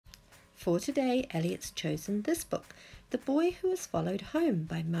For today, Elliot's chosen this book, The Boy Who Was Followed Home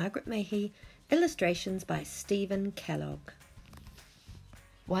by Margaret Mahy, illustrations by Stephen Kellogg.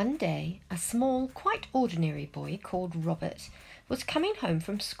 One day, a small, quite ordinary boy called Robert was coming home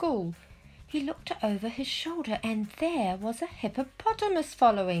from school. He looked over his shoulder and there was a hippopotamus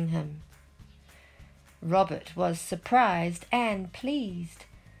following him. Robert was surprised and pleased.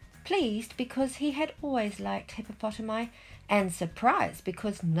 Pleased because he had always liked hippopotami, and surprised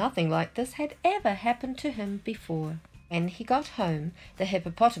because nothing like this had ever happened to him before. When he got home, the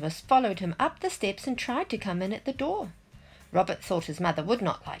hippopotamus followed him up the steps and tried to come in at the door. Robert thought his mother would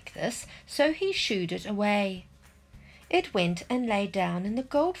not like this, so he shooed it away. It went and lay down in the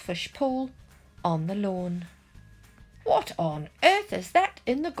goldfish pool on the lawn. "What on earth is that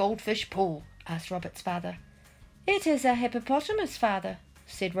in the goldfish pool?" asked Robert's father. "It is a hippopotamus, father,"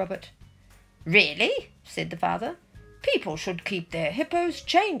 said Robert. "Really?" said the father. "People should keep their hippos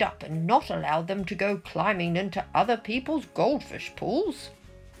chained up and not allow them to go climbing into other people's goldfish pools."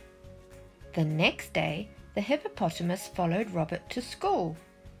 The next day, the hippopotamus followed Robert to school.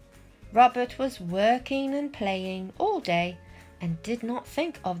 Robert was working and playing all day and did not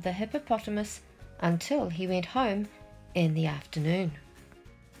think of the hippopotamus until he went home in the afternoon.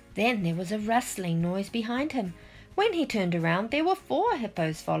 Then there was a rustling noise behind him. When he turned around, there were 4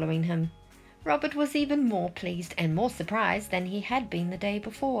 hippos following him. Robert was even more pleased and more surprised than he had been the day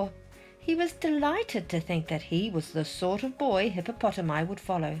before. He was delighted to think that he was the sort of boy hippopotami would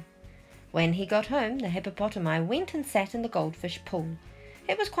follow. When he got home, the hippopotami went and sat in the goldfish pool.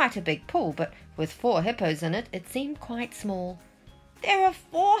 It was quite a big pool, but with 4 hippos in it, it seemed quite small. "There are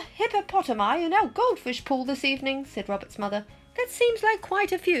 4 hippopotami in our goldfish pool this evening," said Robert's mother. "That seems like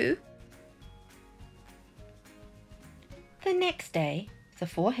quite a few." The next day, the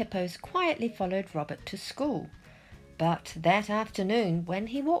 4 hippos quietly followed Robert to school. But that afternoon, when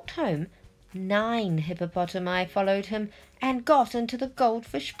he walked home, 9 hippopotami followed him and got into the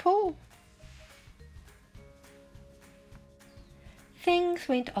goldfish pool. Things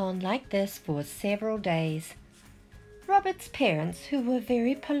went on like this for several days. Robert's parents, who were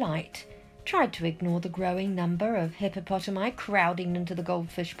very polite, tried to ignore the growing number of hippopotami crowding into the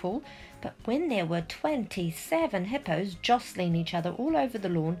goldfish pool, but when there were 27 hippos jostling each other all over the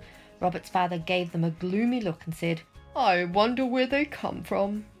lawn, Robert's father gave them a gloomy look and said, "I wonder where they come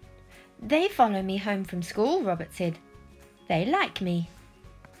from." "They follow me home from school," Robert said. "They like me."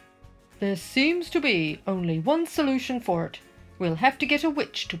 "There seems to be only one solution for it. We'll have to get a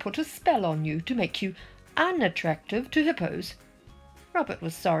witch to put a spell on you to make you unattractive to hippos." Robert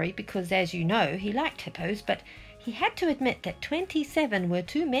was sorry because, as you know, he liked hippos, but he had to admit that 27 were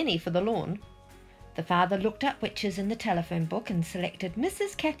too many for the lawn. The father looked up witches in the telephone book and selected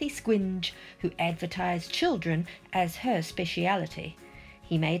Mrs. Cathy Squinge, who advertised children as her speciality.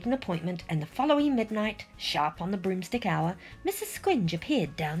 He made an appointment, and the following midnight, sharp on the broomstick hour, Mrs. Squinge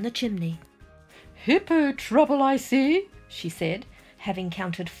appeared down the chimney. "Hippo trouble, I see," she said, having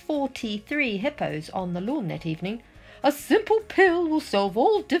counted 43 hippos on the lawn that evening. "A simple pill will solve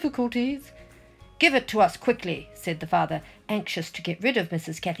all difficulties." "Give it to us quickly," said the father, anxious to get rid of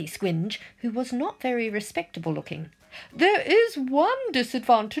Mrs. Cathy Squinge, who was not very respectable looking. "There is one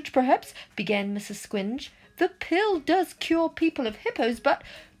disadvantage, perhaps," began Mrs. Squinge. "The pill does cure people of hippos, but—"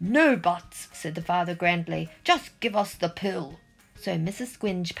 "No buts," said the father grandly. "Just give us the pill." So Mrs.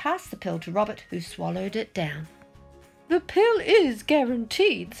 Squinge passed the pill to Robert, who swallowed it down. "The pill is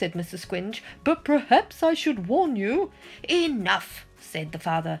guaranteed," said Mrs. Squinge, "but perhaps I should warn you—" "Enough," said the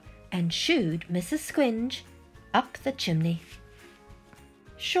father, and shooed Mrs. Squinge up the chimney.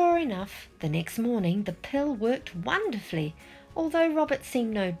 Sure enough, the next morning the pill worked wonderfully. Although Robert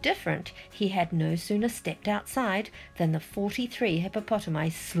seemed no different, he had no sooner stepped outside than the 43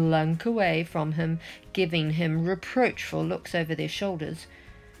 hippopotami slunk away from him, giving him reproachful looks over their shoulders.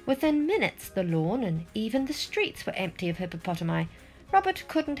 Within minutes the lawn and even the streets were empty of hippopotami. Robert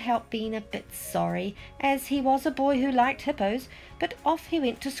couldn't help being a bit sorry, as he was a boy who liked hippos, but off he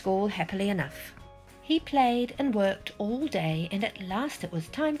went to school happily enough. He played and worked all day, and at last it was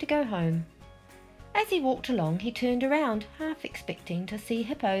time to go home. As he walked along, he turned around, half expecting to see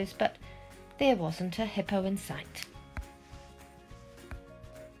hippos, but there wasn't a hippo in sight.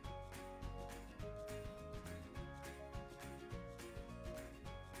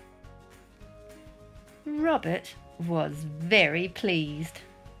 Robert was very pleased.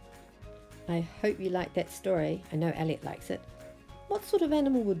 I hope you liked that story. I know Elliot likes it. What sort of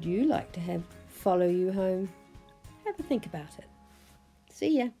animal would you like to have follow you home? Have a think about it.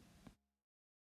 See ya.